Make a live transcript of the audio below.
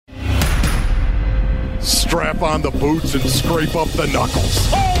strap on the boots and scrape up the knuckles.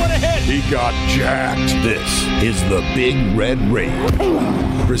 Oh, what a hit! He got jacked. This is the Big Red Rage,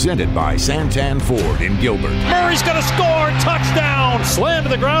 presented by Santan Ford in Gilbert. Murray's going to score! Touchdown! Slammed to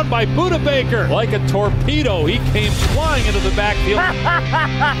the ground by Buda Baker. Like a torpedo, he came flying into the backfield.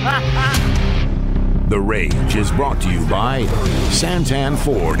 The Rage is brought to you by Santan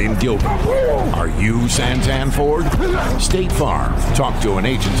Ford in Gilbert. Are you Santan Ford? State Farm. Talk to an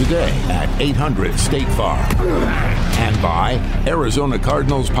agent today at 800-STATE-FARM. And by Arizona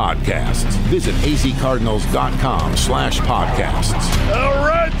Cardinals Podcasts. Visit azcardinals.com/podcasts. The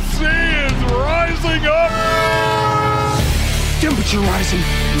Red Sea is rising up. Temperature rising,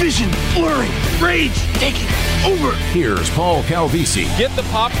 vision blurring, rage taking over. Here's Paul Calvisi Get the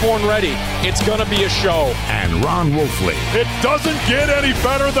popcorn ready. It's going to be a show. and Ron Wolfley. It doesn't get any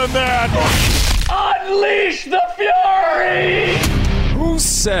better than that. Unleash the fury! Who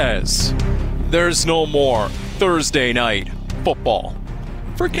says there's no more Thursday night football?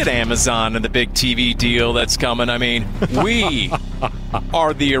 Forget Amazon and the big TV deal that's coming. I mean, we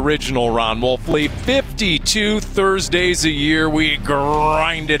are the original Ron Wolfley. 52 Thursdays a year, we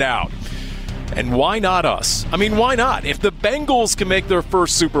grind it out. And why not us? I mean, why not? If the Bengals can make their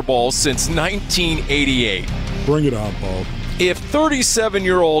first Super Bowl since 1988. Bring it on, Paul. If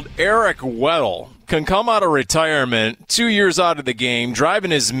 37-year-old Eric Weddle can come out of retirement 2 years out of the game,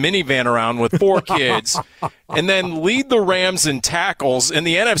 driving his minivan around with 4 kids, and then lead the Rams in tackles in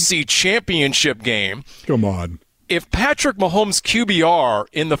the NFC Championship game. Come on. If Patrick Mahomes' QBR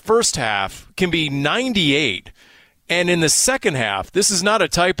in the first half can be 98, and in the second half, this is not a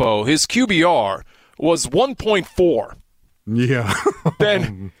typo, his QBR was 1.4. Yeah.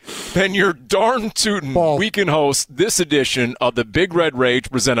 Then you're darn tootin'. Paul. We can host this edition of the Big Red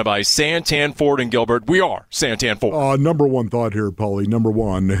Rage presented by Santan Ford and Gilbert. We are Santan Ford. Number one thought here, Paulie. Number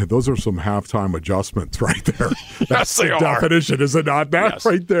one, those are some halftime adjustments right there. Yes, they the are. definition, is it not? That Yes.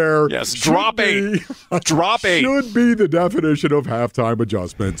 right there. Yes, should drop be- 8. Drop 8. Should be the definition of halftime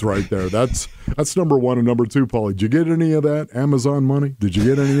adjustments right there. That's number one. And number two, Paulie, did you get any of that Amazon money? Did you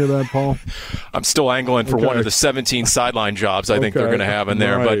get any of that, Paul? I'm still angling for one of the 17 sideline jobs I think they're going to have in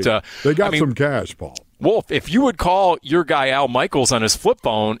there. Right. But they got I mean, some cash, Paul. Wolf, if you would call your guy Al Michaels on his flip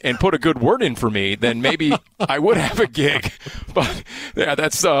phone and put a good word in for me, then maybe I would have a gig. But yeah,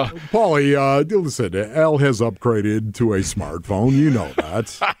 that's Paulie, listen, Al has upgraded to a smartphone. You know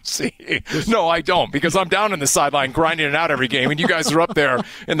that. see. No, I don't, because I'm down in the sideline grinding it out every game, and you guys are up there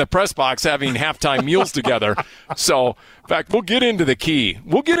in the press box having halftime meals together. So, in fact, we'll get into the key.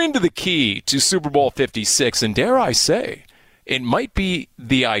 We'll get into the key to Super Bowl 56, and dare I say, it might be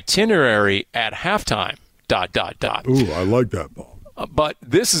the itinerary at halftime, ... Ooh, I like that, Paul. But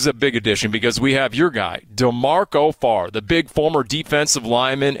this is a big addition because we have your guy, DeMarco Farr, the big former defensive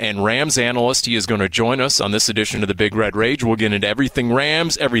lineman and Rams analyst. He is going to join us on this edition of the Big Red Rage. We'll get into everything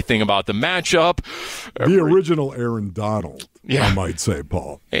Rams, everything about the matchup. The original Aaron Donald, Yeah. I might say,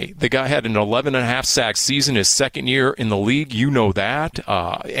 Paul. Hey, the guy had an 11.5 sack season his second year in the league. You know that.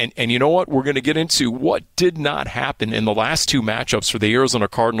 And you know what? We're going to get into what did not happen in the last 2 matchups for the Arizona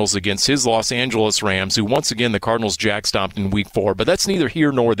Cardinals against his Los Angeles Rams, who once again the Cardinals jack-stomped in Week 4. But that's neither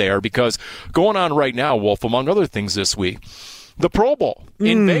here nor there because going on right now, Wolf, among other things this week, the Pro Bowl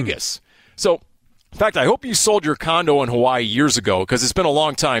in Vegas. So, in fact, I hope you sold your condo in Hawaii years ago because it's been a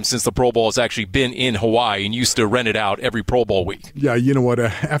long time since the Pro Bowl has actually been in Hawaii and used to rent it out every Pro Bowl week. Yeah, you know what?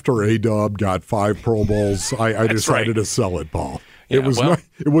 After A-Dub got 5 Pro Bowls, I decided right. to sell it, Paul. Yeah,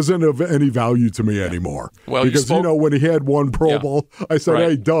 It wasn't of any value to me anymore. Well, because you know when he had 1 Pro Bowl, I said, Right.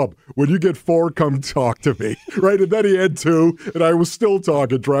 "Hey, Dub, when you get 4, come talk to me." Right, and then he had 2, and I was still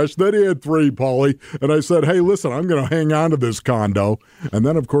talking trash. Then he had 3, Paulie, and I said, "Hey, listen, I'm going to hang on to this condo." And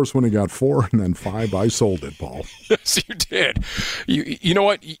then, of course, when he got 4 and then 5, I sold it, Paul. Yes, you did. You know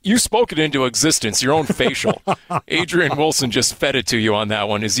what? You spoke it into existence, your own facial. Adrian Wilson just fed it to you on that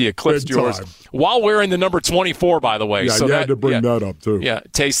one as he eclipsed Big yours. time. While wearing the number 24, by the way. Yeah, so you had to bring that up, too. Yeah,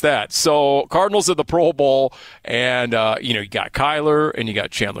 taste that. So Cardinals at the Pro Bowl, and, you got Kyler, and you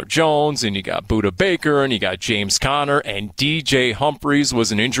got Chandler Jones, and you got Buda Baker, and you got James Conner, and DJ Humphries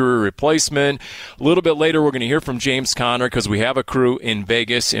was an injury replacement. A little bit later, we're going to hear from James Conner because we have a crew in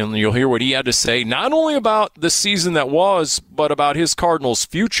Vegas, and you'll hear what he had to say, not only about the season that was, but about his Cardinals'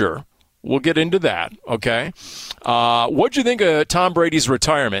 future. We'll get into that, okay? What'd you think of Tom Brady's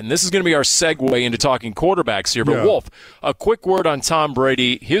retirement? And this is going to be our segue into talking quarterbacks here. But, Yeah. Wolf, a quick word on Tom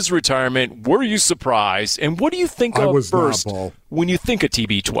Brady, his retirement. Were you surprised? And what do you think I of was not, first Paul. when you think of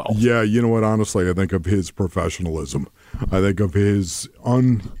TB12? Yeah, you know what? Honestly, I think of his professionalism. I think of his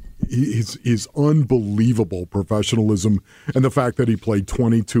his unbelievable professionalism and the fact that he played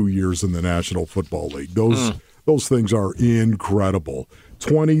 22 years in the National Football League. Those things are incredible.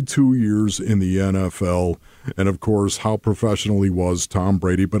 22 years in the NFL, and of course, how professional he was, Tom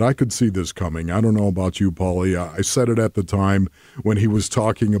Brady. But I could see this coming. I don't know about you, Paulie. I said it at the time when he was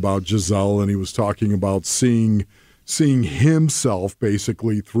talking about Gisele, and he was talking about seeing himself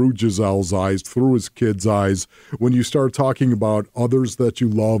basically through Giselle's eyes, through his kids' eyes. When you start talking about others that you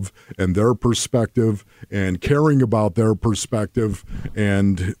love and their perspective and caring about their perspective,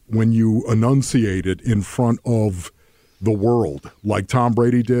 and when you enunciate it in front of the world like Tom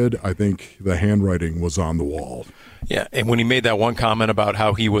Brady did, I think the handwriting was on the wall. Yeah, and when he made that one comment about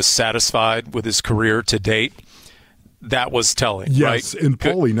how he was satisfied with his career to date, that was telling, yes, right? And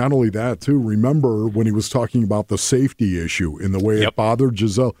Paulie, not only that, too, remember when he was talking about the safety issue in the way it bothered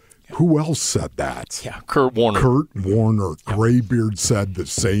Gisele? Who else said that? Yeah, Kurt Warner. Kurt Warner, Graybeard, said the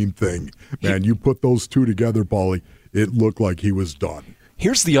same thing. Man, you put those two together, Paulie, it looked like he was done.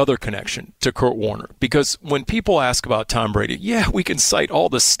 Here's the other connection to Kurt Warner, because when people ask about Tom Brady, we can cite all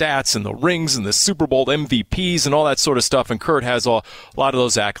the stats and the rings and the Super Bowl MVPs and all that sort of stuff, and Kurt has a lot of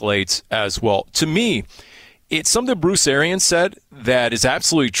those accolades as well. To me, it's something Bruce Arians said that is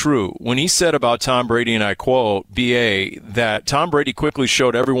absolutely true when he said about Tom Brady, and I quote, BA, that Tom Brady quickly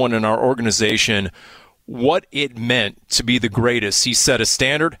showed everyone in our organization what it meant to be the greatest. He set a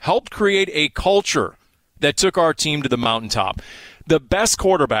standard, helped create a culture that took our team to the mountaintop. The best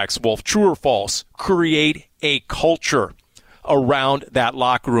quarterbacks, Wolf, true or false, create a culture around that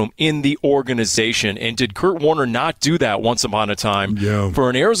locker room in the organization. And did Kurt Warner not do that once upon a time for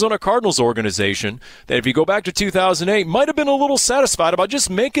an Arizona Cardinals organization that, if you go back to 2008, might have been a little satisfied about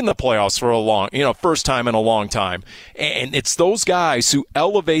just making the playoffs for a long, first time in a long time. And it's those guys who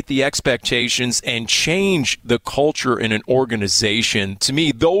elevate the expectations and change the culture in an organization. To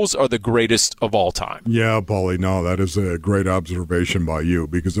me, those are the greatest of all time. Yeah, Paulie, no, that is a great observation by you,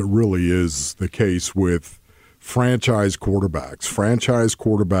 because it really is the case with franchise quarterbacks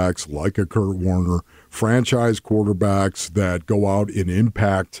like a Kurt Warner, franchise quarterbacks that go out and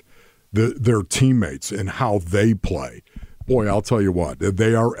impact their teammates and how they play. Boy, I'll tell you what,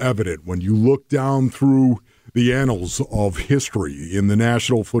 they are evident when you look down through the annals of history in the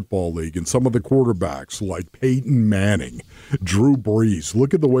National Football League, and some of the quarterbacks like Peyton Manning, Drew Brees.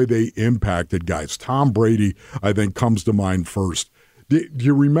 Look at the way they impacted guys. Tom Brady, I think, comes to mind first. Do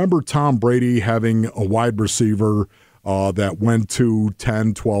you remember Tom Brady having a wide receiver that went to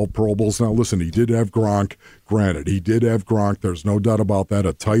 10, 12 Pro Bowls? Now, listen, he did have Gronk. Granted, he did have Gronk. There's no doubt about that,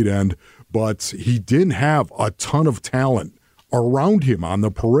 a tight end. But he didn't have a ton of talent around him on the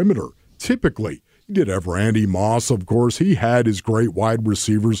perimeter, typically. He did have Randy Moss, of course. He had his great wide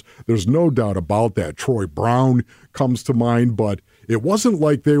receivers. There's no doubt about that. Troy Brown comes to mind, but it wasn't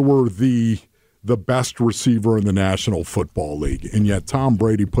like they were the best receiver in the National Football League, and yet Tom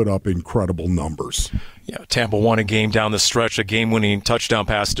Brady put up incredible numbers. Yeah, Tampa won a game down the stretch, a game-winning touchdown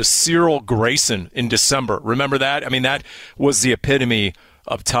pass to Cyril Grayson in December. Remember that? I mean, that was the epitome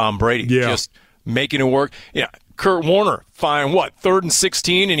of Tom Brady, just making it work. Yeah, Kurt Warner, find 3rd and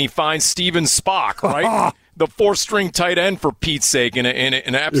 16, and he finds Steven Spock, right? The 4th-string tight end, for Pete's sake, in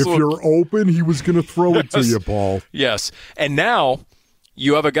an absolute. If you're open, he was going to throw it to you, Paul. Yes, and now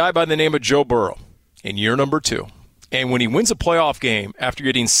you have a guy by the name of Joe Burrow in year number 2. And when he wins a playoff game after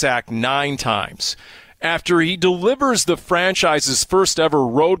getting sacked 9 times, after he delivers the franchise's first ever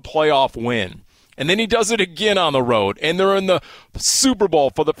road playoff win, and then he does it again on the road, and they're in the Super Bowl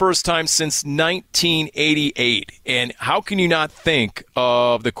for the first time since 1988. And how can you not think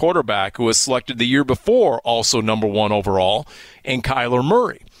of the quarterback who was selected the year before, also number 1 overall, and Kyler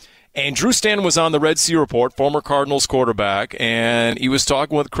Murray? And Drew Stanton was on the Red Sea Report, former Cardinals quarterback, and he was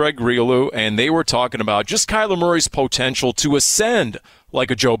talking with Craig Grialou, and they were talking about just Kyler Murray's potential to ascend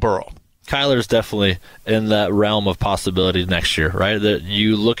like a Joe Burrow. Kyler's definitely in that realm of possibility next year, right? That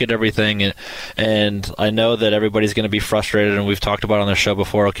you look at everything, and I know that everybody's going to be frustrated, and we've talked about on the show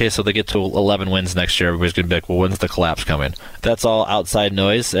before, okay, so they get to 11 wins next year, everybody's going to be like, well, when's the collapse coming? That's all outside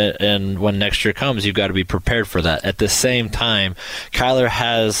noise, and when next year comes, you've got to be prepared for that. At the same time, Kyler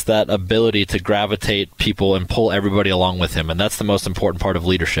has that ability to gravitate people and pull everybody along with him, and that's the most important part of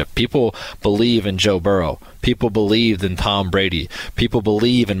leadership. People believe in Joe Burrow. People believed in Tom Brady. People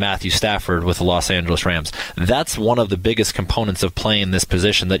believe in Matthew Stafford with the Los Angeles Rams. That's one of the biggest components of playing this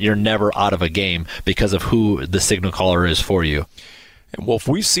position, that you're never out of a game because of who the signal caller is for you. And Wolf,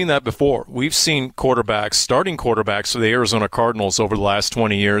 we've seen that before. We've seen quarterbacks, starting quarterbacks for the Arizona Cardinals over the last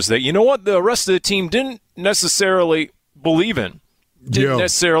 20 years that, you know what, the rest of the team didn't necessarily believe in. didn't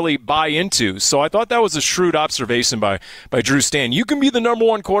necessarily buy into. So I thought that was a shrewd observation by Drew Stanton. You can be the number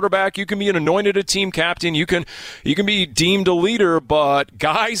one quarterback. You can be anointed a team captain. You can be deemed a leader, but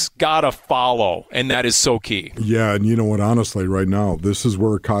guys got to follow, and that is so key. Yeah, and you know what? Honestly, right now, this is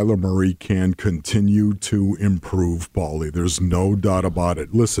where Kyler Murray can continue to improve, Paulie. There's no doubt about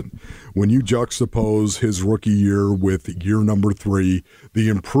it. Listen, when you juxtapose his rookie year with year number 3, the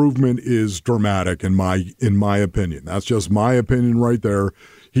improvement is dramatic in my opinion. That's just my opinion right there.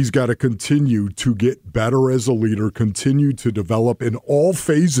 He's got to continue to get better as a leader, continue to develop in all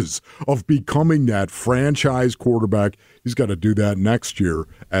phases of becoming that franchise quarterback. He's got to do that next year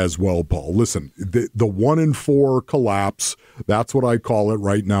as well, Paul. Listen, the 1-4 collapse, that's what I call it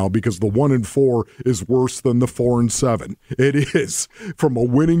right now, because the 1-4 is worse than the 4-7. It is. From a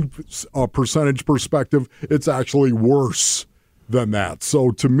winning percentage perspective, it's actually worse than that.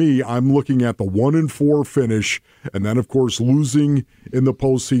 So to me, I'm looking at the 1-4 finish, and then of course losing in the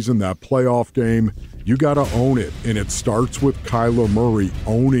postseason, that playoff game. You got to own it, and it starts with Kyler Murray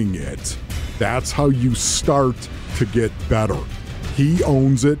owning it. That's how you start to get better. He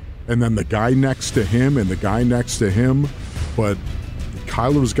owns it, and then the guy next to him and the guy next to him. But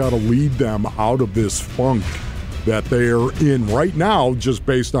Kyler's got to lead them out of this funk that they're in right now, just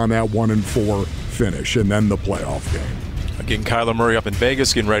based on that 1-4 finish and then the playoff game. Getting Kyler Murray up in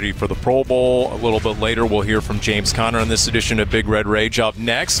Vegas, getting ready for the Pro Bowl. A little bit later, we'll hear from James Conner on this edition of Big Red Rage. Up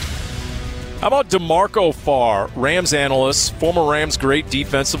next, how about DeMarco Farr, Rams analyst, former Rams great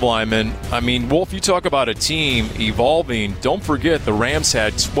defensive lineman. I mean, Wolf, you talk about a team evolving. Don't forget, the Rams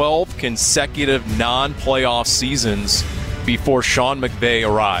had 12 consecutive non-playoff seasons before Sean McVay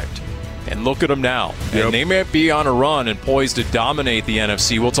arrived. And look at them now. Yep. And they may be on a run and poised to dominate the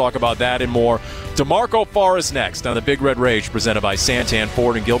NFC. We'll talk about that and more. DeMarco Farr is next on the Big Red Rage, presented by Santan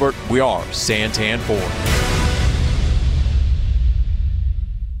Ford and Gilbert. We are Santan Ford.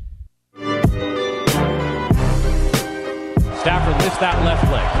 Stafford lifts that left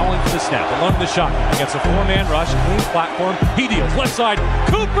leg, calling for the snap, along the shotgun against a 4-man rush, clean platform. He deals left side.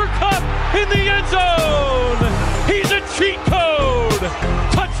 Cooper Kupp in the end zone. He's a cheat code.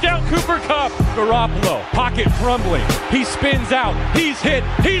 Touchdown, Cooper Kupp. Garoppolo, pocket crumbling. He spins out. He's hit.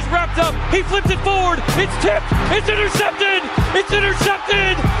 He's wrapped up. He flips it forward. It's tipped. It's intercepted. It's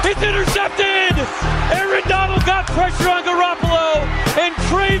intercepted. It's intercepted. Aaron Donald got pressure on Garoppolo, and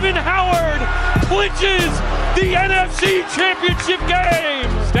Travin Howard clinches the NFC Championship game.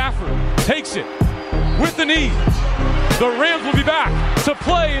 Stafford takes it with the knee. The Rams will be back to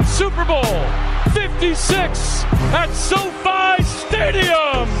play in Super Bowl 56 at SoFi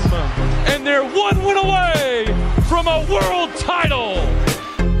Stadium. And they're 1 win away from a world title.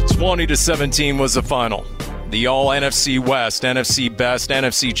 20-17 was the final. The All-NFC West, NFC Best,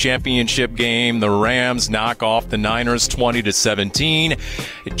 NFC Championship game. The Rams knock off the Niners 20-17.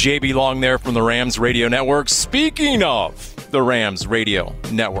 JB Long there from the Rams Radio Network. Speaking of the Rams Radio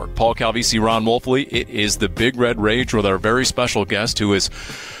Network, Paul Calvisi, Ron Wolfley, it is the Big Red Rage with our very special guest who is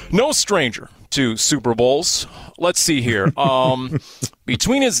no stranger to Super Bowls. Let's see here.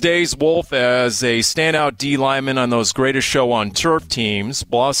 Between his days, Wolf, as a standout D lineman on those Greatest Show on Turf teams,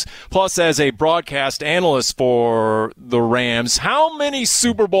 plus as a broadcast analyst for the Rams, how many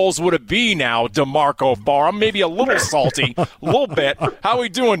Super Bowls would it be now, DeMarco Farr? I'm maybe a little salty, a little bit. How are we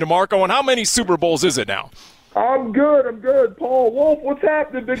doing, DeMarco, and how many Super Bowls is it now? I'm good. Paul Wolf, what's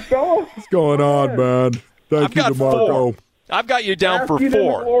happening, big fella? What's going on, man? Thank you, DeMarco. 4. I've got you down for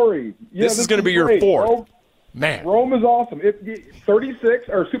 4. Yeah, this is going to be your 4th. Man, Rome is awesome.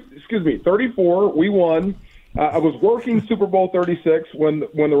 34. We won. I was working Super Bowl 36 when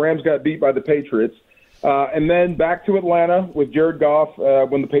the Rams got beat by the Patriots, and then back to Atlanta with Jared Goff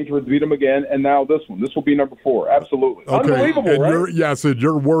when the Patriots beat them again, and now this one. This will be number 4. Absolutely, okay. Unbelievable, and right? So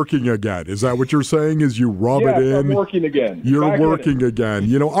you're working again. Is that what you're saying? Is you rub it in? I'm working again. You're working again.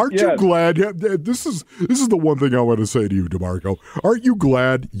 You know, aren't you glad? This is the one thing I want to say to you, DeMarco. Aren't you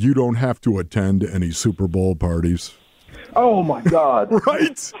glad you don't have to attend any Super Bowl parties? Oh my God!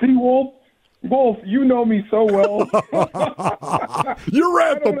 Right? See, Wolf, you know me so well. You're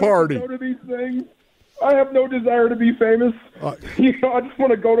at the party. I don't have to go to these things. I have no desire to be famous. I just want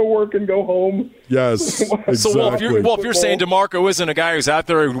to go to work and go home. Yes, exactly. So, Wolf, you're saying DeMarco isn't a guy who's out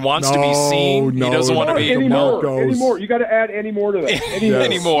there who wants to be seen? He doesn't want to be anymore. You got to add any more to that.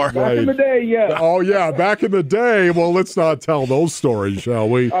 Anymore. Back in the day, yeah. Oh, yeah, back in the day. Well, let's not tell those stories, shall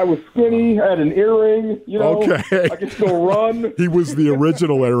we? I was skinny, had an earring, Okay. I could still run. He was the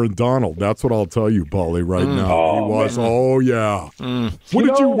original Aaron Donald. That's what I'll tell you, Paulie, right now. He was. Man. Oh, yeah. What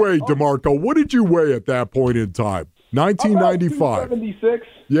did you weigh, DeMarco? What did you weigh at that point in time? 1995. About 276.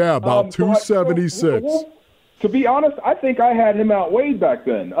 Yeah, about 276. to be honest, I think I had him outweighed back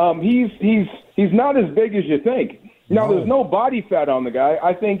then. He's not as big as you think. Now, there's no body fat on the guy.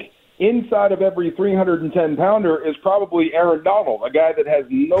 I think inside of every 310-pounder is probably Aaron Donald, a guy that has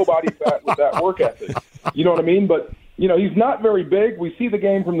no body fat with that work ethic. You know what I mean? But, he's not very big. We see the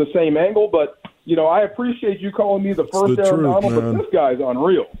game from the same angle, but, I appreciate you calling me the first Aaron Donald, but this guy's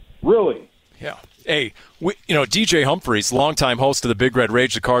unreal. Really. Yeah. Hey, DJ Humphries, longtime host of the Big Red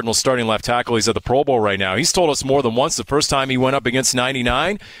Rage, the Cardinals starting left tackle. He's at the Pro Bowl right now. He's told us more than once the first time he went up against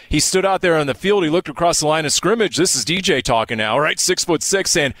 99, he stood out there on the field. He looked across the line of scrimmage. This is DJ talking now, right? 6'6",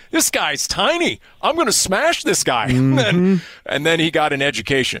 saying, this guy's tiny. I'm going to smash this guy. Mm-hmm. and then he got an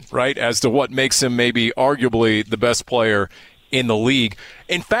education, right, as to what makes him maybe arguably the best player in the league.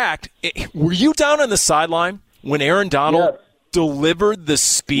 In fact, were you down on the sideline when Aaron Donald delivered the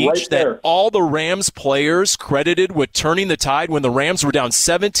speech that all the Rams players credited with turning the tide when the Rams were down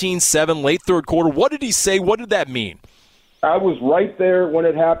 17-7 late third quarter? What did he say? What did that mean? I was right there when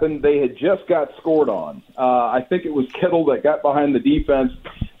it happened. They had just got scored on. I think it was Kittle that got behind the defense.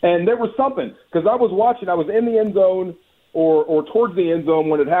 And there was something, because I was watching. I was in the end zone or towards the end zone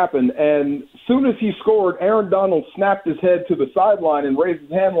when it happened. And as soon as he scored, Aaron Donald snapped his head to the sideline and raised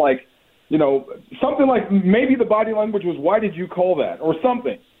his hand like, something like maybe the body language was, why did you call that, or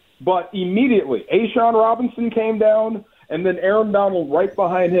something. But immediately, A'Shawn Robinson came down, and then Aaron Donald right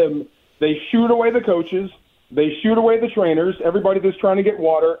behind him. They shoot away the coaches. They shoot away the trainers, everybody that's trying to get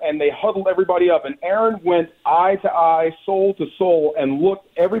water, and they huddled everybody up. And Aaron went eye to eye, soul to soul, and looked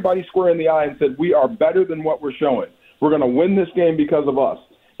everybody square in the eye and said, we are better than what we're showing. We're going to win this game because of us.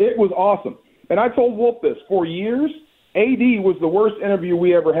 It was awesome. And I told Wolf this, for years, AD was the worst interview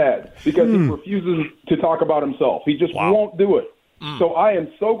we ever had because he refuses to talk about himself. He just won't do it. So I am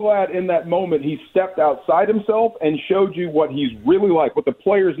so glad in that moment he stepped outside himself and showed you what he's really like, what the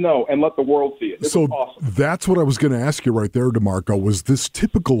players know, and let the world see it. It's awesome. That's what I was going to ask you right there, DeMarco. Was this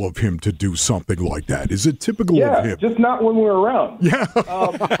typical of him to do something like that? Is it typical of him? Yeah, just not when we're around. Yeah.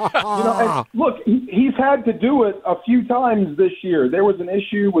 And look, he's had to do it a few times this year. There was an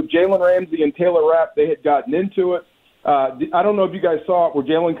issue with Jalen Ramsey and Taylor Rapp. They had gotten into it. I don't know if you guys saw it where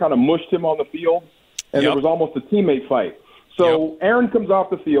Jalen kind of mushed him on the field, and there was almost a teammate fight. So Aaron comes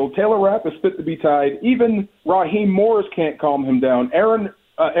off the field. Taylor Rapp is fit to be tied. Even Raheem Morris can't calm him down. Aaron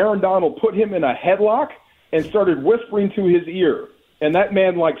Donald put him in a headlock and started whispering to his ear. And that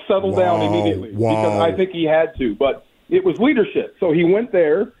man, settled down immediately because I think he had to. But it was leadership. So he went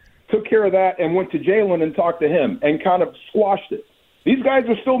there, took care of that, and went to Jalen and talked to him and kind of squashed it. These guys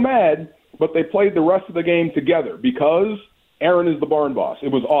are still mad, but they played the rest of the game together because Aaron is the barn boss.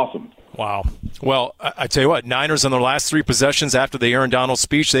 It was awesome. Wow. Well, I tell you what, Niners on their last 3 possessions after the Aaron Donald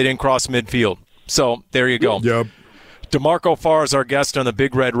speech, they didn't cross midfield. So there you go. Yep. DeMarco Farr is our guest on the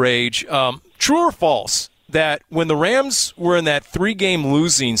Big Red Rage. True or false that when the Rams were in that 3-game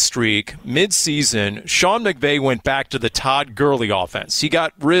losing streak mid-season, Sean McVay went back to the Todd Gurley offense. He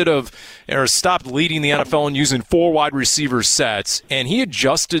got rid of or stopped leading the NFL and using 4 wide receiver sets, and he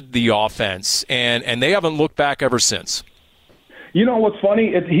adjusted the offense, and they haven't looked back ever since. You know what's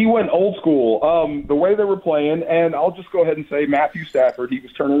funny? He went old school. The way they were playing, and I'll just go ahead and say Matthew Stafford, he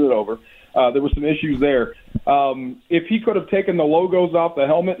was turning it over. There were some issues there. If he could have taken the logos off the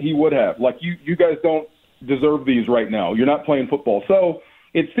helmet, he would have. You guys don't deserve these right now. You're not playing football. So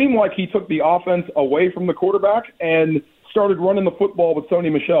it seemed like he took the offense away from the quarterback and started running the football with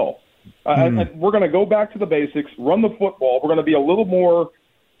Sony Michel. And we're going to go back to the basics, run the football. We're going to be a little more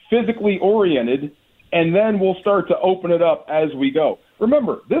physically oriented, and then we'll start to open it up as we go.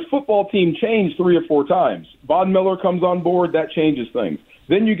 Remember, this football team changed 3 or 4 times. Von Miller comes on board, that changes things.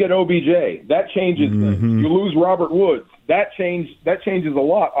 Then you get OBJ, that changes things. You lose Robert Woods, that changes a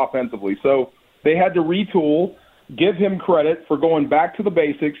lot offensively. So they had to retool, give him credit for going back to the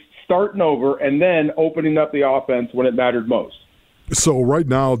basics, starting over, and then opening up the offense when it mattered most. So right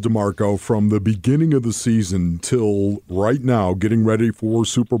now, DeMarco, from the beginning of the season till right now, getting ready for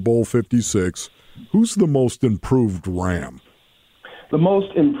Super Bowl 56, who's the most improved Ram? The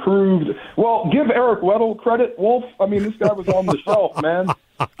most improved. Well, give Eric Weddle credit, Wolf. I mean, this guy was on the shelf, man.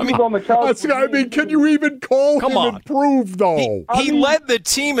 He was on the couch. Can you even call him improved, though? He led the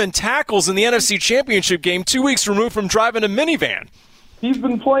team in tackles in the NFC Championship game 2 weeks removed from driving a minivan. He's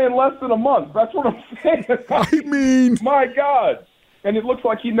been playing less than a month. That's what I'm saying. I mean, my God. And it looks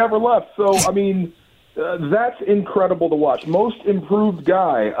like he never left. So, I mean, that's incredible to watch. Most improved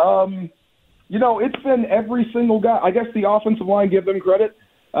guy. It's been every single guy. I guess the offensive line, give them credit.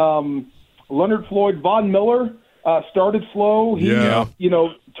 Leonard Floyd, Von Miller started slow. He,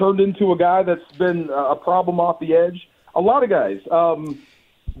 turned into a guy that's been a problem off the edge. A lot of guys.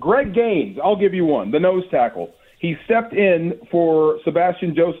 Greg Gaines, I'll give you one, the nose tackle. He stepped in for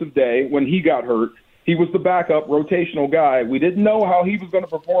Sebastian Joseph Day when he got hurt. He was the backup, rotational guy. We didn't know how he was going to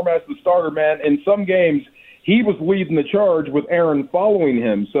perform as the starter, man. In some games, he was leading the charge with Aaron following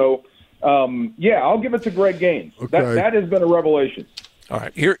him. So, I'll give it to Greg Gaines. Okay. That has been a revelation. All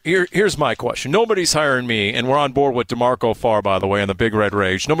right, here's my question. Nobody's hiring me, and we're on board with DeMarco Farr, by the way, in the Big Red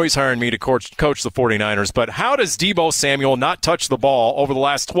Rage. Nobody's hiring me to coach the 49ers, but how does Deebo Samuel not touch the ball over the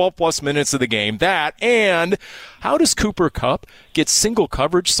last 12-plus minutes of the game? And how does Cooper Kupp get single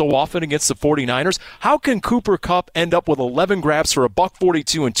coverage so often against the 49ers? How can Cooper Kupp end up with 11 grabs for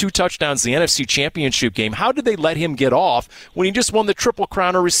 $142 and 2 touchdowns in the NFC Championship game? How did they let him get off when he just won the Triple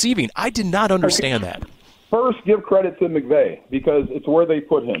Crown of receiving? I did not understand that. First, give credit to McVay because it's where they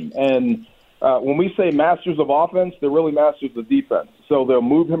put him. And when we say masters of offense, they're really masters of defense. So they'll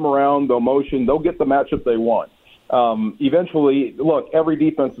move him around, they'll motion, they'll get the matchup they want. Eventually, look, every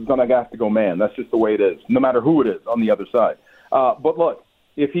defense is going to have to go man. That's just the way it is, no matter who it is on the other side. But look,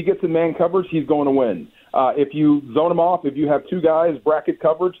 if he gets in man coverage, he's going to win. If you zone him off, if you have two guys bracket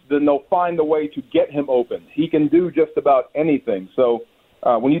coverage, then they'll find a way to get him open. He can do just about anything. So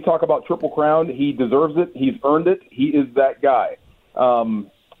when you talk about Triple Crown, he deserves it. He's earned it. He is that guy.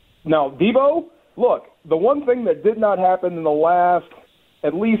 Now, Deebo, look, the one thing that did not happen in the last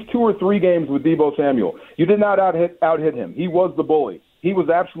at least 2 or 3 games with Deebo Samuel, you did not out hit him. He was the bully. He was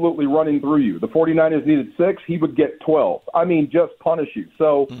absolutely running through you. The 49ers needed 6. He would get 12. I mean, just punish you.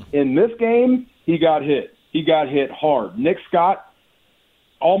 So in this game, he got hit. He got hit hard. Nick Scott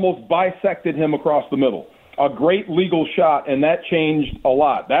almost bisected him across the middle. A great legal shot, and that changed a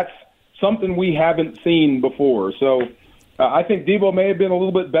lot. That's something we haven't seen before. So I think Deebo may have been a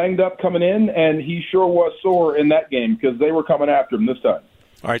little bit banged up coming in, and he sure was sore in that game because they were coming after him this time.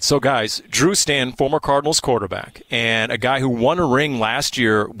 All right, so guys, Drew Stanton, former Cardinals quarterback, and a guy who won a ring last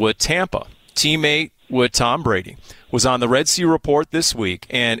year with Tampa, teammate with Tom Brady, was on the Red Sea Report this week.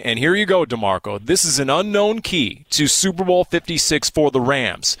 And here you go, DeMarco. This is an unknown key to Super Bowl 56 for the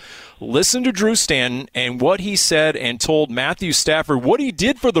Rams. Listen to Drew Stanton and what he said and told Matthew Stafford what he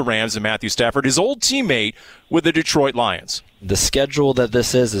did for the Rams and Matthew Stafford, his old teammate with the Detroit Lions. The schedule that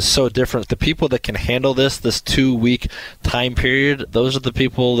this is so different. The people that can handle this 2-week time period, those are the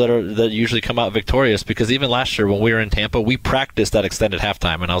people that usually come out victorious. Because even last year when we were in Tampa, we practiced that extended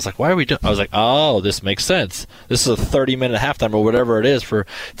halftime, and I was like, "Why are we doing?" I was like, "Oh, this makes sense. This is a 30-minute halftime or whatever it is for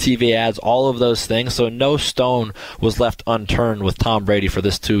TV ads, all of those things." So no stone was left unturned with Tom Brady for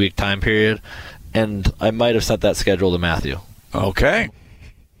this 2-week time period, and I might have sent that schedule to Matthew. Okay,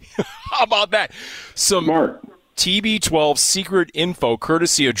 how about that? Smart. TB12 secret info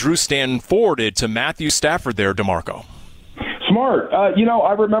courtesy of Drew Stanton forwarded to Matthew Stafford there, DeMarco. Smart.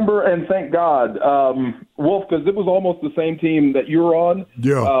 I remember, and thank God, Wolf, because it was almost the same team that you were on.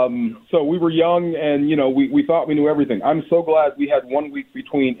 Yeah. So we were young, and, we thought we knew everything. I'm so glad we had 1 week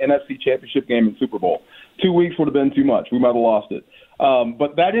between NFC Championship game and Super Bowl. 2 weeks would have been too much. We might have lost it.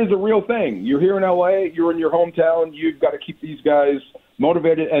 But that is a real thing. You're here in L.A., you're in your hometown, you've got to keep these guys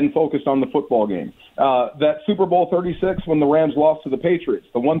motivated and focused on the football game. That Super Bowl 36 when the Rams lost to the Patriots,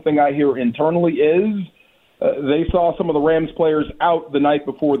 the one thing I hear internally is they saw some of the Rams players out the night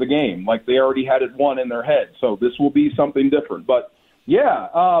before the game, like they already had it won in their head. So this will be something different. But,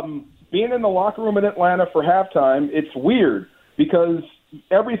 being in the locker room in Atlanta for halftime, it's weird because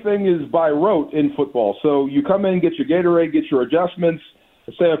everything is by rote in football. So you come in, get your Gatorade, get your adjustments,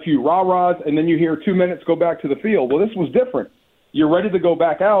 say a few rah-rahs, and then you hear 2 minutes, go back to the field. Well, this was different. You're ready to go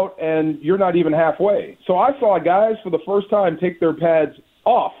back out, and you're not even halfway. So I saw guys for the first time take their pads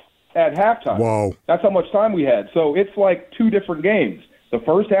off at halftime. Whoa. That's how much time we had. So it's like 2 different games. The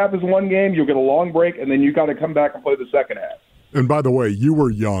first half is one game, you'll get a long break, and then you got to come back and play the second half. And by the way, you were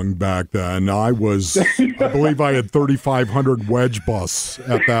young back then. I believe I had 3,500 wedge busts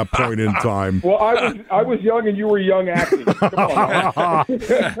at that point in time. Well, I was young and you were young acting. Come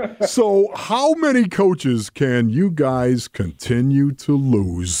on. So how many coaches can you guys continue to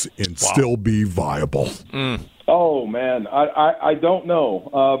lose and still be viable? Oh, man, I don't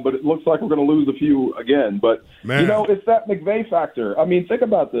know, but it looks like we're going to lose a few again. But, it's that McVay factor. I mean, think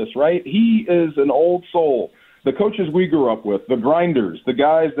about this, right? He is an old soul. The coaches we grew up with, the grinders, the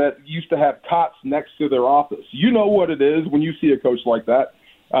guys that used to have cots next to their office. You know what it is when you see a coach like that.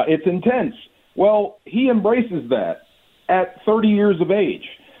 It's intense. Well, he embraces that at 30 years of age.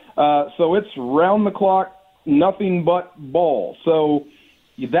 So it's round the clock, nothing but ball. So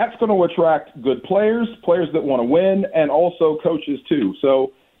that's going to attract good players that want to win, and also coaches too.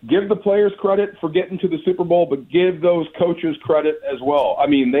 So give the players credit for getting to the Super Bowl, but give those coaches credit as well. I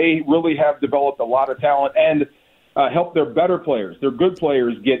mean, they really have developed a lot of talent. And help their better players, their good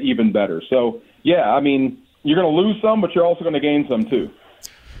players, get even better. So, yeah, I mean, you're going to lose some, but you're also going to gain some too.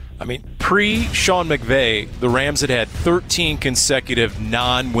 I mean, pre-Sean McVay, the Rams had 13 consecutive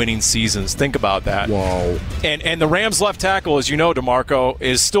non-winning seasons. Think about that. Wow. And the Rams left tackle, as you know, DeMarco,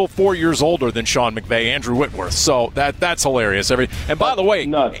 is still 4 years older than Sean McVay, Andrew Whitworth. So that's hilarious. And by the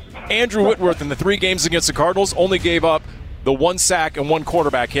way, Andrew Whitworth in the 3 games against the Cardinals only gave up the 1 sack and 1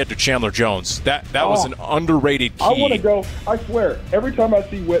 quarterback hit to Chandler Jones. That was an underrated key. I want to go, I swear, every time I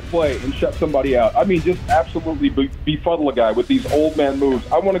see Whit play and shut somebody out, I mean, just absolutely befuddle a guy with these old man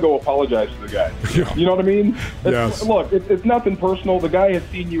moves. I want to go apologize to the guy. Yeah. You know what I mean? Yes. Look, it's nothing personal. The guy has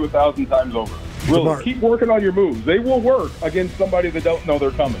seen you 1,000 times over. Really, keep working on your moves. They will work against somebody that don't know they're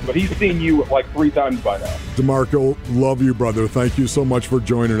coming. But he's seen you like 3 times by now. DeMarco, love you, brother. Thank you so much for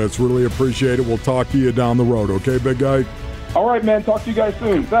joining us. Really appreciate it. We'll talk to you down the road, okay, big guy? All right, man. Talk to you guys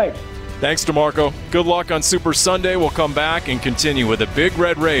soon. Thanks. Thanks, DeMarco. Good luck on Super Sunday. We'll come back and continue with a Big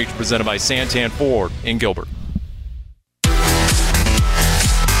Red Rage presented by Santan Ford in Gilbert.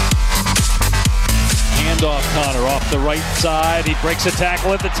 Handoff Connor off the right side. He breaks a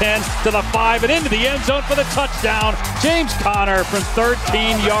tackle at the 10 to the 5 and into the end zone for the touchdown. James Conner from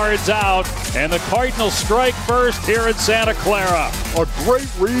 13 yards out. And the Cardinals strike first here in Santa Clara. A great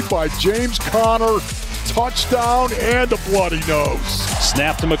read by James Conner. Touchdown and a bloody nose.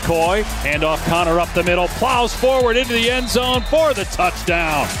 Snap to McCoy. Handoff Connor up the middle. Plows forward into the end zone for the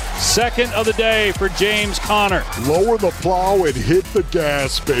touchdown. Second of the day for James Conner. Lower the plow and hit the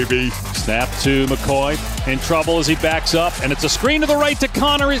gas, baby. Snap to McCoy. In trouble as he backs up. And it's a screen to the right to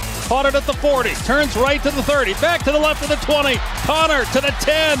Connor. He's caught it at the 40. Turns right to the 30. Back to the left of the 20. Connor to the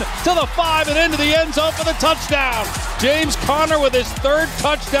 10. To the 5 and into the end zone for the touchdown. James Conner with his 3rd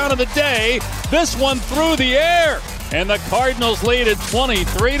touchdown of the day. This one through the air. And the Cardinals lead at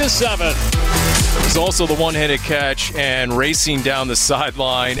 23-7. There was also the one-handed catch and racing down the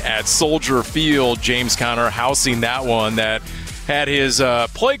sideline at Soldier Field. James Conner housing that one that had his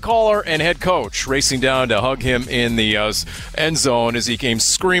play caller and head coach racing down to hug him in the end zone as he came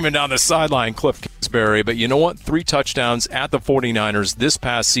screaming down the sideline, Cliff Kingsbury. But you know what? 3 touchdowns at the 49ers this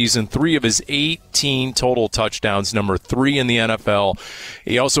past season, 3 of his 18 total touchdowns, number 3 in the NFL.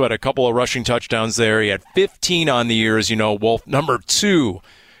 He also had a couple of rushing touchdowns there. He had 15 on the year, as you know, Wolf, number 2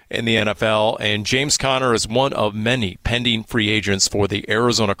 in the NFL, and James Conner is one of many pending free agents for the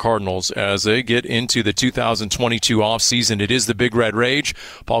Arizona Cardinals as they get into the 2022 offseason. It is the Big Red Rage.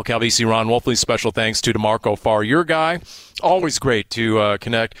 Paul Calvisi, Ron Wolfley, special thanks to DeMarco Farr, your guy. Always great to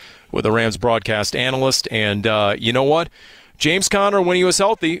connect with a Rams broadcast analyst, and you know what? James Conner, when he was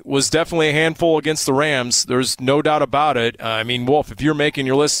healthy, was definitely a handful against the Rams. There's no doubt about it. I mean, Wolf, if you're making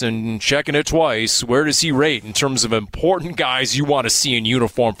your list and checking it twice, where does he rate in terms of important guys you want to see in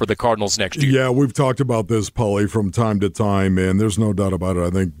uniform for the Cardinals next year? Yeah, we've talked about this, Paulie, from time to time, and there's no doubt about it. I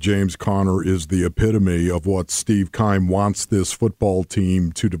think James Conner is the epitome of what Steve Keim wants this football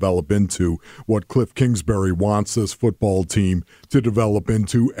team to develop into, what Cliff Kingsbury wants this football team to develop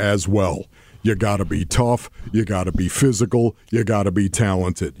into as well. You got to be tough. You got to be physical. You got to be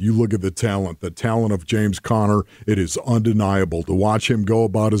talented. You look at the talent of James Conner, it is undeniable. To watch him go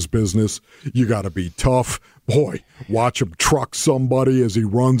about his business, you got to be tough. Boy, watch him truck somebody as he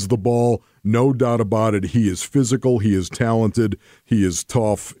runs the ball. No doubt about it. He is physical. He is talented. He is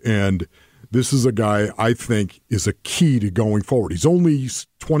tough. And this is a guy I think is a key to going forward. He's only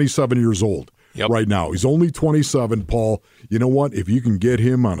 27 years old. Yep. Right now. He's only 27, Paul. You know what? If you can get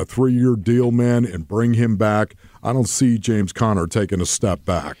him on a 3-year deal, man, and bring him back, I don't see James Conner taking a step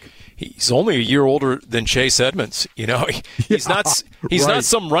back. He's only a year older than Chase Edmonds. You know, he's not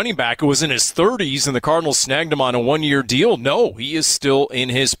some running back who was in his 30s and the Cardinals snagged him on a 1-year deal. No, he is still in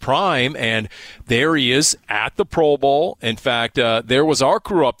his prime, and there he is at the Pro Bowl. In fact, there was our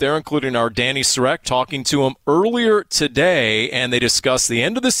crew up there, including our Danny Surek, talking to him earlier today, and they discussed the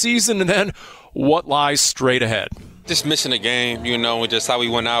end of the season and then what lies straight ahead. Just missing a game, you know, and just how we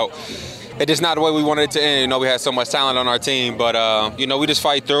went out. It's just not the way we wanted it to end. You know, we had so much talent on our team, but, you know, we just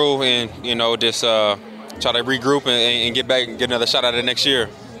fight through and, you know, just try to regroup and get back and get another shot at it next year.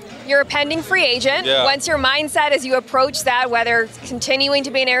 You're a pending free agent. Yeah. What's your mindset as you approach that, whether continuing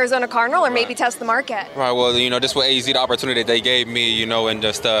to be an Arizona Cardinal or maybe test the market? Right, well, you know, this was AZ, the opportunity that they gave me, you know, and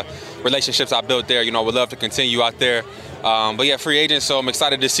just relationships I built there. You know, I would love to continue out there. But, yeah, free agent, so I'm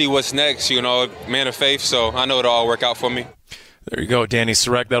excited to see what's next, you know, man of faith, so I know it'll all work out for me. There you go, Danny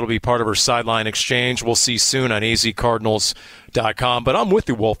Surek. That'll be part of her sideline exchange. We'll see soon on azcardinals.com. But I'm with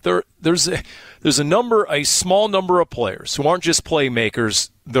you, Wolf. There's a small number of players who aren't just playmakers.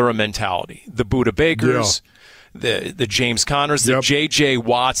 They're a mentality. The Budda Bakers, the James Connors, the J.J.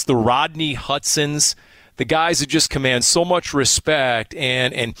 Watts, the Rodney Hudsons the guys that just command so much respect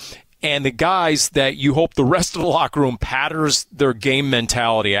and the guys that you hope the rest of the locker room patterns their game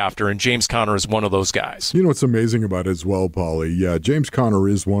mentality after, and James Conner is one of those guys. You know what's amazing about it as well, Paulie? Yeah, James Conner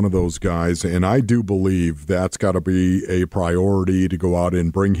is one of those guys, and I do believe that's got to be a priority to go out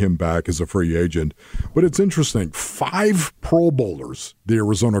and bring him back as a free agent. But it's interesting. 5 Pro Bowlers the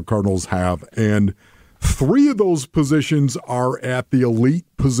Arizona Cardinals have, and 3 of those positions are at the elite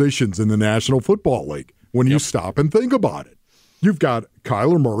positions in the National Football League when you stop and think about it. You've got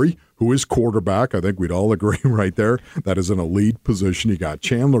Kyler Murray, who is quarterback. I think we'd all agree right there. That is an elite position. You got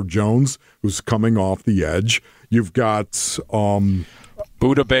Chandler Jones, who's coming off the edge. You've got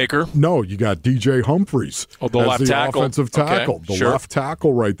Budda Baker. No, you got DJ Humphries the left tackle. Offensive tackle. Okay, the sure. left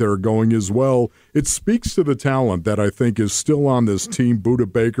tackle right there going as well. It speaks to the talent that I think is still on this team.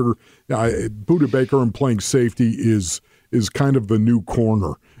 Budda Baker and playing safety is kind of the new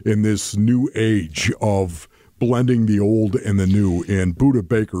corner in this new age of blending the old and the new, and Budda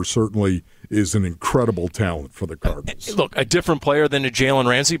Baker certainly is an incredible talent for the Cardinals. Look, a different player than a Jalen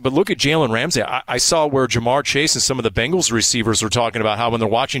Ramsey, but look at Jalen Ramsey. I saw where Jamar Chase and some of the Bengals receivers were talking about how when they're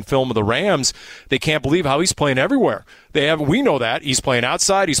watching film of the Rams, they can't believe how he's playing everywhere. We know that. He's playing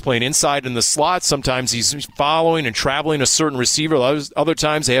outside, he's playing inside in the slot. Sometimes he's following and traveling a certain receiver. Other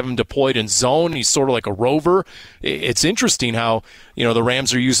times they have him deployed in zone. He's sort of like a rover. It's interesting how, the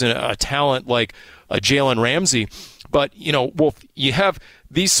Rams are using a talent like Jalen Ramsey. But, Wolf, you have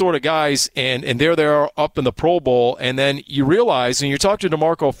these sort of guys, and there they are up in the Pro Bowl, and then you realize, and you're talking to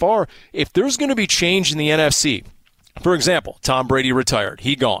DeMarco Farr, if there's going to be change in the NFC, for example, Tom Brady retired,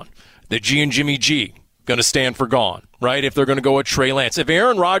 he gone. The G and Jimmy G going to stand for gone, right? If they're going to go with Trey Lance. If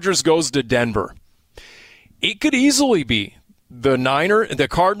Aaron Rodgers goes to Denver, it could easily be the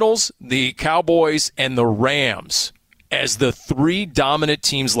Cardinals, the Cowboys, and the Rams as the 3 dominant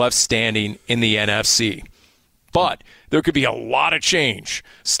teams left standing in the NFC. But there could be a lot of change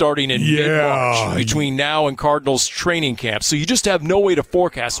starting in mid-March between now and Cardinals training camp. So you just have no way to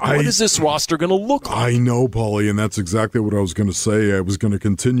forecast what is this roster going to look like. I know, Paulie, and that's exactly what I was going to say. I was going to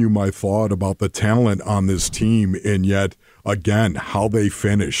continue my thought about the talent on this team, and yet, again, how they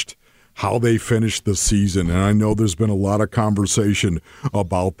finished the season. And I know there's been a lot of conversation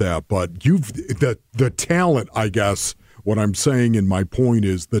about that, but the talent, I guess, what I'm saying and my point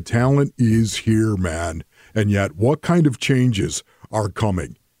is the talent is here, man. And yet, what kind of changes are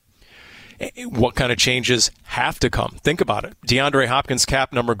coming? What kind of changes have to come? Think about it. DeAndre Hopkins'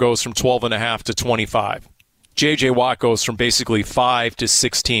 cap number goes from 12.5 to 25. J.J. Watt goes from basically 5 to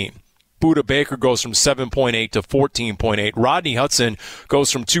 16. Budda Baker goes from 7.8 to 14.8. Rodney Hudson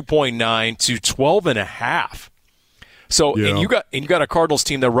goes from 2.9 to 12.5. So, and you got a Cardinals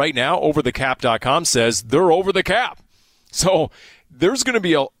team that right now, overthecap.com says they're over the cap. So there's going to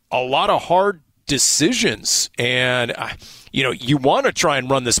be a lot of hard decisions, and you want to try and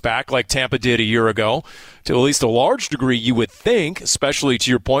run this back like Tampa did a year ago to at least a large degree, you would think, especially to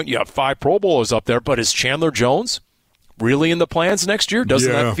your point, you have 5 Pro Bowlers up there, but is Chandler Jones really in the plans next year?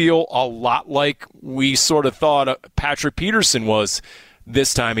 Doesn't that feel a lot like we sort of thought Patrick Peterson was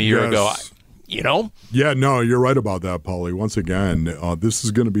this time a year ago? Yeah, no, you're right about that, Paulie. Once again, this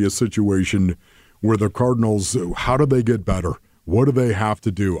is going to be a situation where the Cardinals, how do they get better? What do they have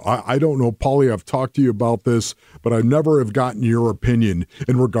to do? I don't know, Paulie, I've talked to you about this, but I never have gotten your opinion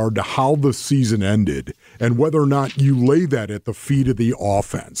in regard to how the season ended and whether or not you lay that at the feet of the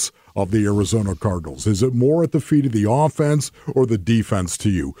offense of the Arizona Cardinals. Is it more at the feet of the offense or the defense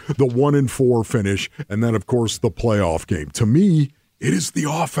to you? The 1-4 finish and then, of course, the playoff game. To me, it is the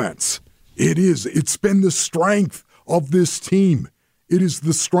offense. It is. It's been the strength of this team. It is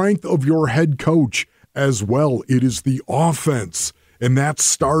the strength of your head coach as well. It is the offense, and that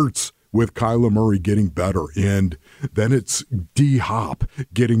starts with Kyler Murray getting better, and then it's D-Hop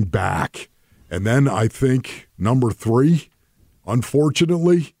getting back. And then I think number 3,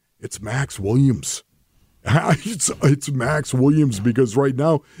 unfortunately, it's Max Williams. It's Max Williams because right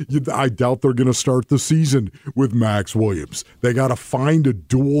now I doubt they're going to start the season with Max Williams. They got to find a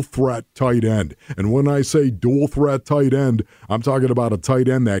dual threat tight end. And when I say dual threat tight end, I'm talking about a tight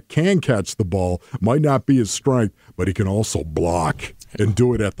end that can catch the ball, might not be his strength, but he can also block and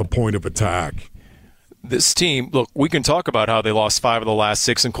do it at the point of attack. This team, look, we can talk about how they lost 5 of the last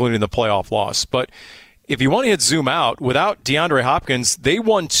 6, including the playoff loss. But if you want to zoom out, without DeAndre Hopkins, they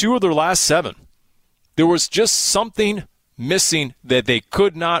won 2 of their last 7. There was just something missing that they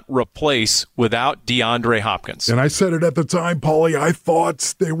could not replace without DeAndre Hopkins. And I said it at the time, Paulie, I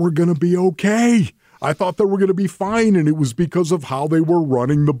thought they were going to be okay. I thought they were going to be fine, and it was because of how they were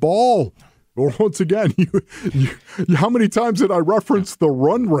running the ball. Well, once again, how many times did I reference the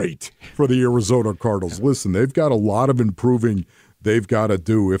run rate for the Arizona Cardinals? Listen, they've got a lot of improving they've got to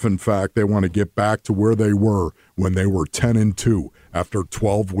do if, in fact, they want to get back to where they were when they were 10-2 after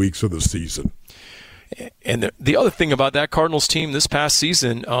 12 weeks of the season. And the other thing about that Cardinals team this past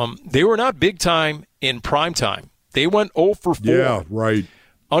season, they were not big time in prime time. They went 0 for 4. Yeah, right.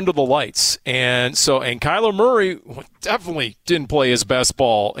 Under the lights. And Kyler Murray definitely didn't play his best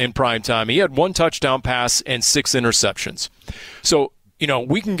ball in prime time. He had 1 touchdown pass and 6 interceptions. So,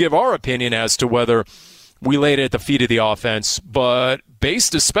 we can give our opinion as to whether we laid it at the feet of the offense, but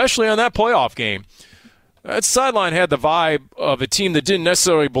based especially on that playoff game, that sideline had the vibe of a team that didn't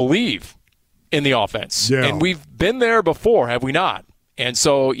necessarily believe in the offense. Yeah. And we've been there before, have we not? And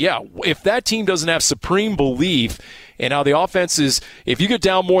so, if that team doesn't have supreme belief in how the offense is, if you get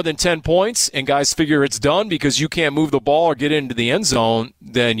down more than 10 points and guys figure it's done because you can't move the ball or get into the end zone,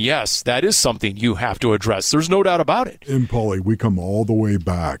 then yes, that is something you have to address. There's no doubt about it. And, Paulie, we come all the way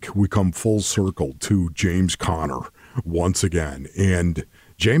back. We come full circle to James Conner once again. And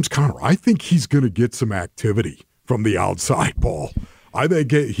James Conner, I think he's going to get some activity from the outside ball. I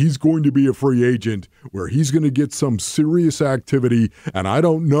think he's going to be a free agent where he's going to get some serious activity, and I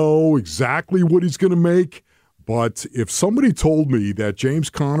don't know exactly what he's going to make, but if somebody told me that James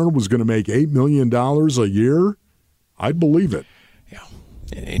Conner was going to make $8 million a year, I'd believe it. Yeah,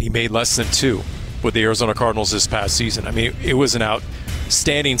 and he made less than 2 with the Arizona Cardinals this past season. I mean, it was an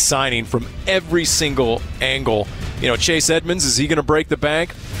outstanding signing from every single angle. Chase Edmonds, is he going to break the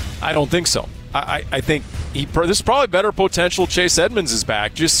bank? I don't think so. I think there's probably better potential Chase Edmonds is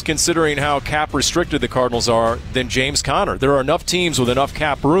back, just considering how cap restricted the Cardinals are, than James Conner. There are enough teams with enough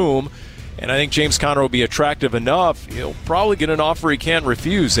cap room, and I think James Conner will be attractive enough. He'll probably get an offer he can't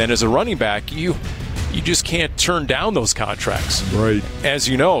refuse. And as a running back, you just can't turn down those contracts, right? As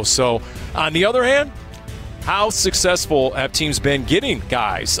you know. So, on the other hand, how successful have teams been getting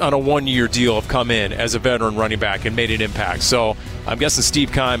guys on a 1-year deal have come in as a veteran running back and made an impact? So I'm guessing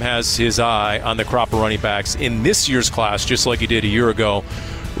Steve Keim has his eye on the crop of running backs in this year's class, just like he did a year ago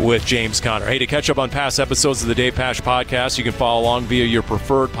with James Conner. Hey, to catch up on past episodes of the Dave Pasch Podcast, you can follow along via your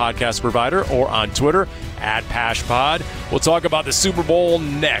preferred podcast provider or on Twitter @PaschPod. We'll talk about the Super Bowl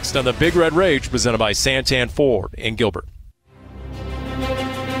next on the Big Red Rage, presented by Santan Ford in Gilbert.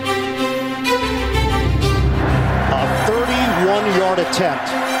 31-yard attempt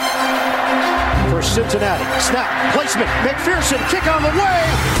for Cincinnati. Snap, placement, McPherson, kick on the way.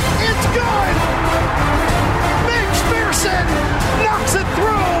 It's good! McPherson knocks it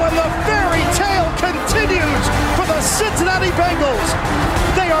through, and the fairy tale continues for the Cincinnati Bengals.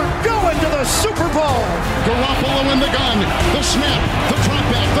 They are going to the Super Bowl. Garoppolo in the gun. The snap, the drop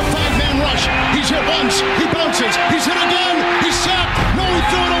back, the 5-man rush. He's hit once, he bounces, he's hit again, he's sacked. No, he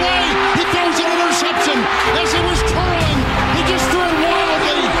threw it away. He throws an interception as he was twirling. He just threw it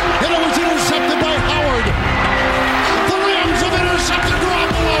wildly, and it was intercepted by Howard. The Rams have intercepted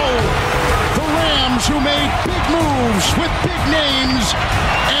Garoppolo. The Rams, who made big moves with big names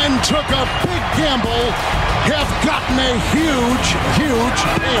and took a big gamble, have gotten a huge, huge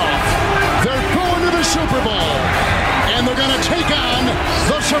payoff. They're going to the Super Bowl, and they're going to take on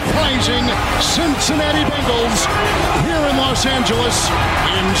the surprising Cincinnati Bengals here in Los Angeles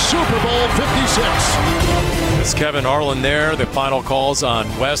in Super Bowl 56. It's Kevin Harlan there. The final calls on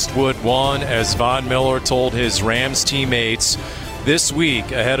Westwood 1 as Von Miller told his Rams teammates this week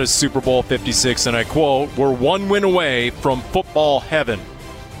ahead of Super Bowl 56, and I quote, "We're 1 win away from football heaven."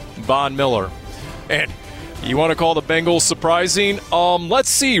 Von Miller. And you want to call the Bengals surprising? Let's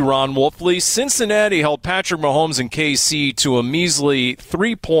see, Ron Wolfley. Cincinnati held Patrick Mahomes and KC to a measly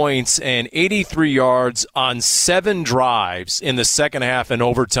 3 points and 83 yards on 7 drives in the second half and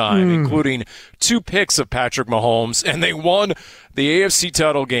overtime, including 2 picks of Patrick Mahomes, and they won the AFC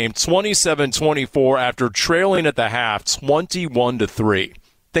title game 27-24 after trailing at the half 21-3.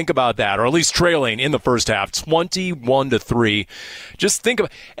 Think about that, or at least trailing in the first half 21-3. Just think of,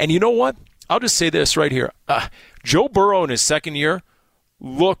 and you know what? I'll just say this right here. Joe Burrow in his second year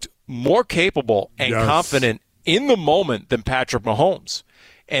looked more capable and confident in the moment than Patrick Mahomes.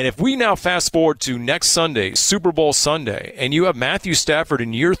 And if we now fast forward to next Sunday, Super Bowl Sunday, and you have Matthew Stafford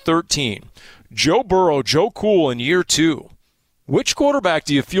in year 13, Joe Burrow, Joe Cool in year 2, which quarterback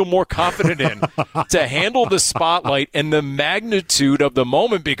do you feel more confident in to handle the spotlight and the magnitude of the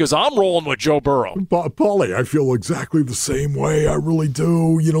moment? Because I'm rolling with Joe Burrow. Paulie, I feel exactly the same way. I really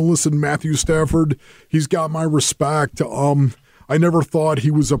do. Listen, Matthew Stafford, he's got my respect. I never thought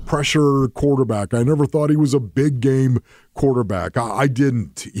he was a pressure quarterback. I never thought he was a big game quarterback. I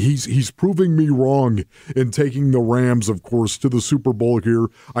didn't. He's proving me wrong in taking the Rams, of course, to the Super Bowl here.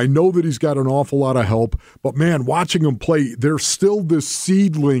 I know that he's got an awful lot of help, but man, watching him play, there's still this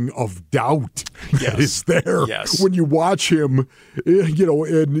seedling of doubt that is there. Yes. When you watch him,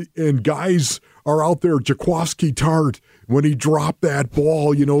 and guys are out there, Jaquiski Tartt, when he dropped that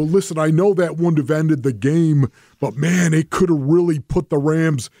ball, listen, I know that wouldn't have ended the game, but man, it could have really put the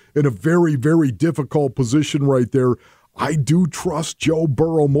Rams in a very, very difficult position right there. I do trust Joe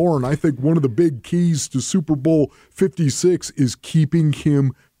Burrow more, and I think one of the big keys to Super Bowl 56 is keeping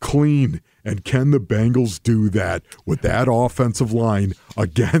him clean. And can the Bengals do that with that offensive line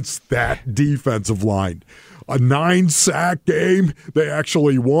against that defensive line? A 9-sack game. They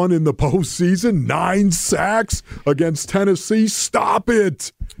actually won in the postseason. 9 sacks against Tennessee. Stop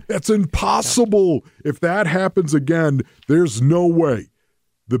it. That's impossible. If that happens again, there's no way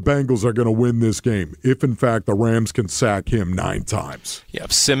the Bengals are going to win this game if, in fact, the Rams can sack him 9 times. Yeah,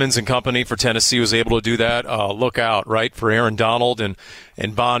 Simmons and company for Tennessee was able to do that. Look out, right, for Aaron Donald and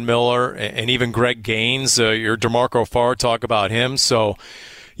Von Miller and even Greg Gaines. Your DeMarco Farr, talk about him. So,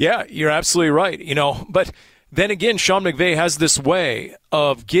 yeah, you're absolutely right. But then again, Sean McVay has this way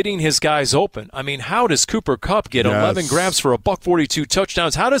of getting his guys open. I mean, how does Cooper Kupp get 11 grabs for $142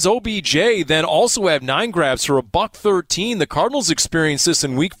 touchdowns? How does OBJ then also have 9 grabs for $113? The Cardinals experienced this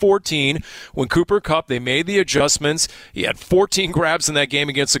in Week 14 when Cooper Kupp, they made the adjustments. He had 14 grabs in that game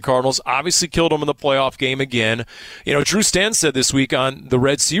against the Cardinals, obviously killed him in the playoff game again. Drew Stanton said this week on the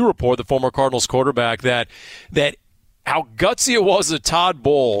Red Sea Report, the former Cardinals quarterback, that how gutsy it was of Todd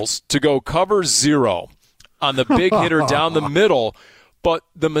Bowles to go cover 0 on the big hitter down the middle. But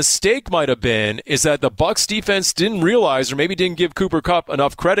the mistake might have been is that the Bucs defense didn't realize, or maybe didn't give Cooper Kupp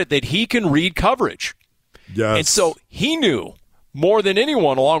enough credit, that he can read coverage. Yes. And so he knew more than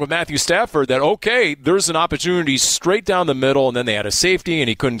anyone, along with Matthew Stafford, that, okay, there's an opportunity straight down the middle, and then they had a safety, and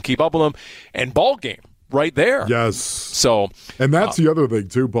he couldn't keep up with them. And ball game right there. Yes. So, and that's the other thing,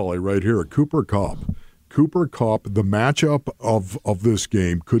 too, Paulie, right here. Cooper Kupp, the matchup of this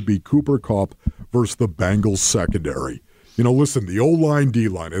game could be Cooper Kupp versus the Bengals secondary. Listen, the O-line,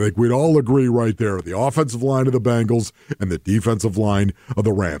 D-line, I think we'd all agree right there, the offensive line of the Bengals and the defensive line of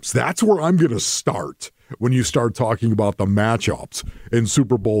the Rams. That's where I'm going to start when you start talking about the matchups in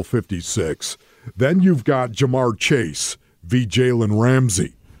Super Bowl 56. Then you've got Jamar Chase v. Jalen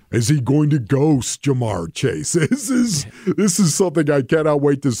Ramsey. Is he going to ghost Jamar Chase? This is something I cannot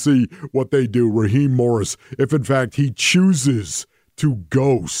wait to see what they do. Raheem Morris, if in fact he chooses to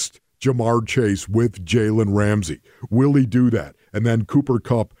ghost Jamar Chase with Jalen Ramsey. Will he do that? And then Cooper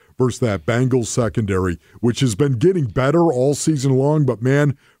Kupp versus that Bengals secondary, which has been getting better all season long, but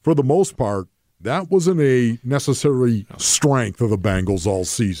man, for the most part, that wasn't a necessary strength of the Bengals all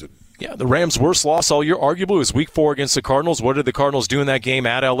season. Yeah, the Rams' worst loss all year, arguably, was Week 4 against the Cardinals. What did the Cardinals do in that game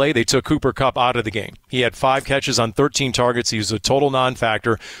at L.A.? They took Cooper Kupp out of the game. He had 5 catches on 13 targets. He was a total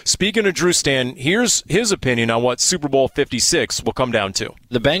non-factor. Speaking of Drew Stanton, here's his opinion on what Super Bowl 56 will come down to.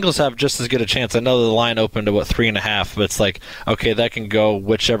 The Bengals have just as good a chance. I know the line opened to, 3.5, but it's like, okay, that can go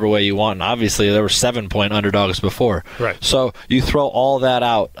whichever way you want. And obviously, there were 7-point underdogs before. Right. So you throw all that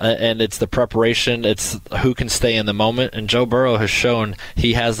out, and it's the preparation. It's who can stay in the moment. And Joe Burrow has shown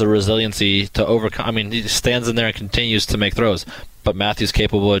he has the resiliency to overcome. I mean, he stands in there and continues to make throws. But Matthew's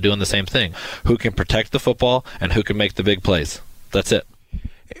capable of doing the same thing. Who can protect the football and who can make the big plays. That's it.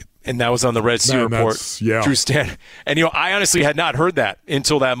 And that was on the Red Sea Report. Drew Stanton. And, I honestly had not heard that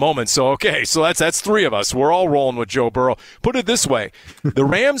until that moment. So, okay, so that's 3 of us. We're all rolling with Joe Burrow. Put it this way. The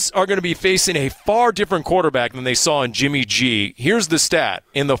Rams are going to be facing a far different quarterback than they saw in Jimmy G. Here's the stat.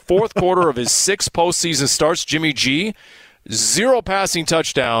 In the 4th quarter of his 6 postseason starts, Jimmy G, 0 passing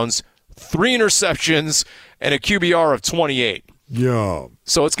touchdowns, 3 interceptions, and a QBR of 28. Yeah.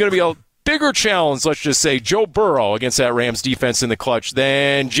 So it's going to be a bigger challenge, let's just say, Joe Burrow against that Rams defense in the clutch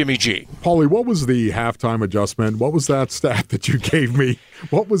than Jimmy G. Paulie, what was the halftime adjustment? What was that stat that you gave me?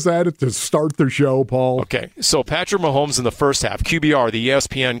 What was that to start the show, Paul? Okay, so Patrick Mahomes in the first half, QBR, the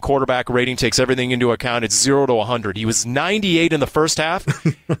ESPN quarterback rating takes everything into account. It's 0 to 100. He was 98 in the first half.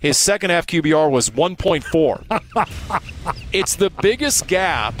 His second half QBR was 1.4. It's the biggest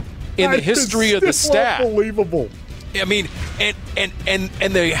gap in the history of the stat. Unbelievable. I mean, and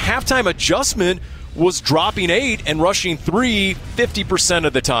the halftime adjustment was dropping 8 and rushing 3 50%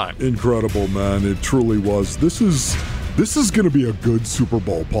 of the time. Incredible, man. It truly was. This is going to be a good Super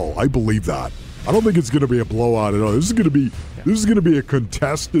Bowl, Paul. I believe that. I don't think it's going to be a blowout at all. This is going to be a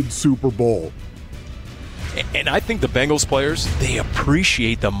contested Super Bowl. And I think the Bengals players, they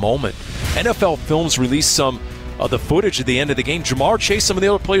appreciate the moment. NFL Films released some the footage at the end of the game. Jamar Chase, some of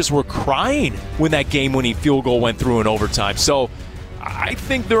the other players were crying when that game-winning field goal went through in overtime. So I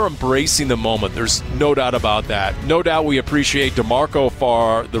think they're embracing the moment. There's no doubt about that. No doubt we appreciate DeMarco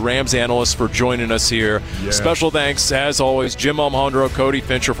Farr, the Rams analyst, for joining us here. Yeah. Special thanks, as always, Jim Alejandro, Cody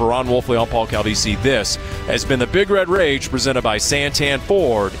Fincher, for Ron Wolfley, I'm Paul Caldisi. This has been the Big Red Rage, presented by Santan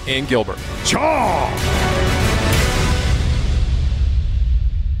Ford in Gilbert. Chaw!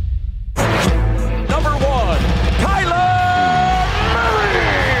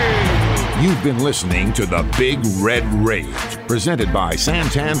 You've been listening to the Big Red Rage, presented by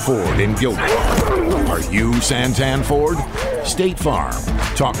Santan Ford in Gilbert. Are you Santan Ford? State Farm.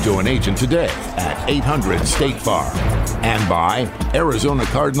 Talk to an agent today at 800-STATE-FARM. And by Arizona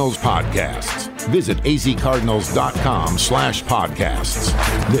Cardinals Podcasts. Visit azcardinals.com/podcasts.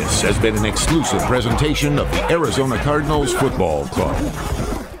 This has been an exclusive presentation of the Arizona Cardinals Football Club.